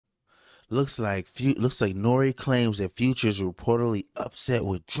Looks like N.O.R.E claims that Future is reportedly upset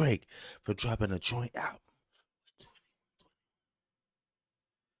with Drake for dropping a joint album.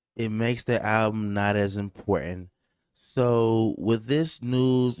 It makes the album not as important. So with this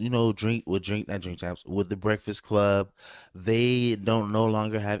news, not drink champs, with the Breakfast Club, they don't no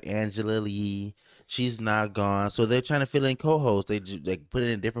longer have Angela Lee. She's not gone, so they're trying to fill in co-hosts. They put it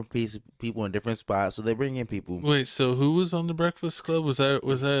in different people in different spots, so they bring in people. Wait, so who was on the Breakfast Club? Was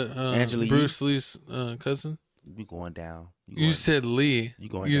that Angela Bruce Lee's cousin? You going down? You said Lee. You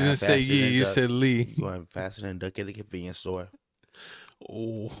going? You down didn't say Yee. You said Lee. You going faster than duck at a convenience store.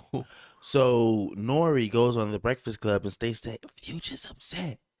 Oh. So N.O.R.E goes on the Breakfast Club and states that Future's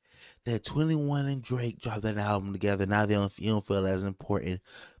upset that 21 and Drake dropped an album together. Now they don't feel as important.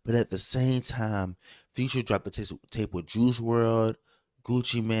 But at the same time, Future dropped a tape with Juice WRLD,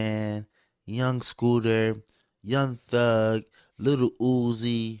 Gucci Mane, Young Scooter, Young Thug, Little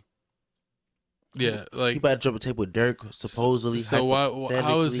Uzi. Yeah, he about to drop a tape with Dirk, supposedly. So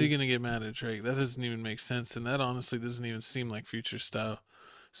how is he gonna get mad at Drake? That doesn't even make sense, and that honestly doesn't even seem like Future style.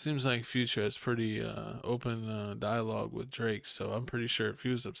 Seems like Future has pretty open dialogue with Drake, so I'm pretty sure if he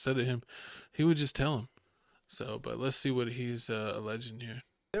was upset at him, he would just tell him. So, but let's see what he's alleging here.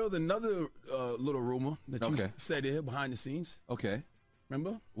 There was another little rumor that you said here behind the scenes. Okay.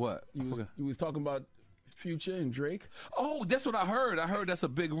 Remember? What? You was talking about Future and Drake. Oh, that's what I heard. I heard that's a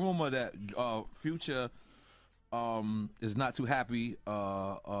big rumor that Future is not too happy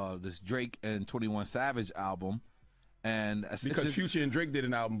this Drake and 21 Savage album. And because Future and Drake did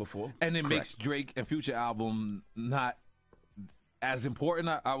an album before. And it makes Drake and Future album not as important,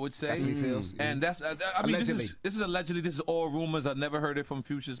 I would say. That's what he feels. And that's, I mean, this is allegedly, this is all rumors. I've never heard it from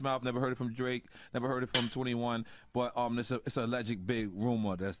Future's mouth, never heard it from Drake, never heard it from 21. But it's a alleged big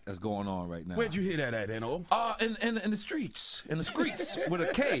rumor that's going on right now. Where'd you hear that at, N.O.R.E? In the streets, with a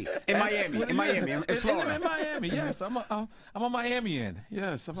K. In Miami, in Florida. In Miami, yes. I'm a Miamian.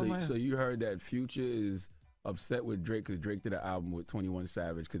 Yes, I'm a Miami. So you heard that Future is upset with Drake because Drake did an album with 21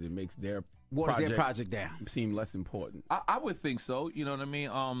 Savage because it makes their project down seem less important. I would think so. You know what I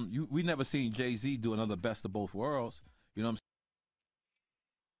mean? We never seen Jay-Z do another best of both worlds. You know what I'm saying?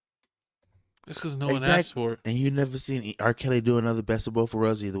 It's because no one asked for it. And you never seen R. Kelly do another best of both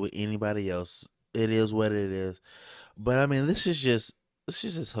worlds either with anybody else. It is what it is. But I mean, this is just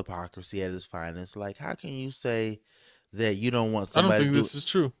hypocrisy at its finest. Like, how can you say that you don't want somebody? I don't think this is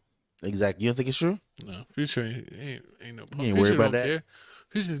true. Exactly. You don't think it's true? No, Future ain't no. You ain't worried about that. Care.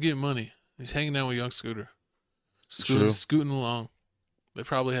 Future's getting money. He's hanging out with Young Scooter, scooting along. They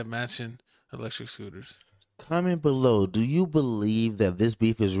probably have matching electric scooters. Comment below. Do you believe that this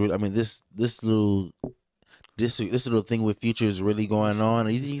beef is real? I mean, this little thing with Future is really going on? Or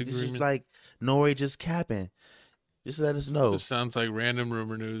you think this is like N.O.R.E just capping? Just let us know. This sounds like random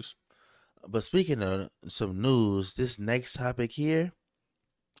rumor news. But speaking of some news, this next topic here,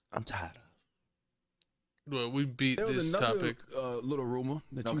 I'm tired of. Well, we beat this topic. Little rumor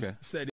that you said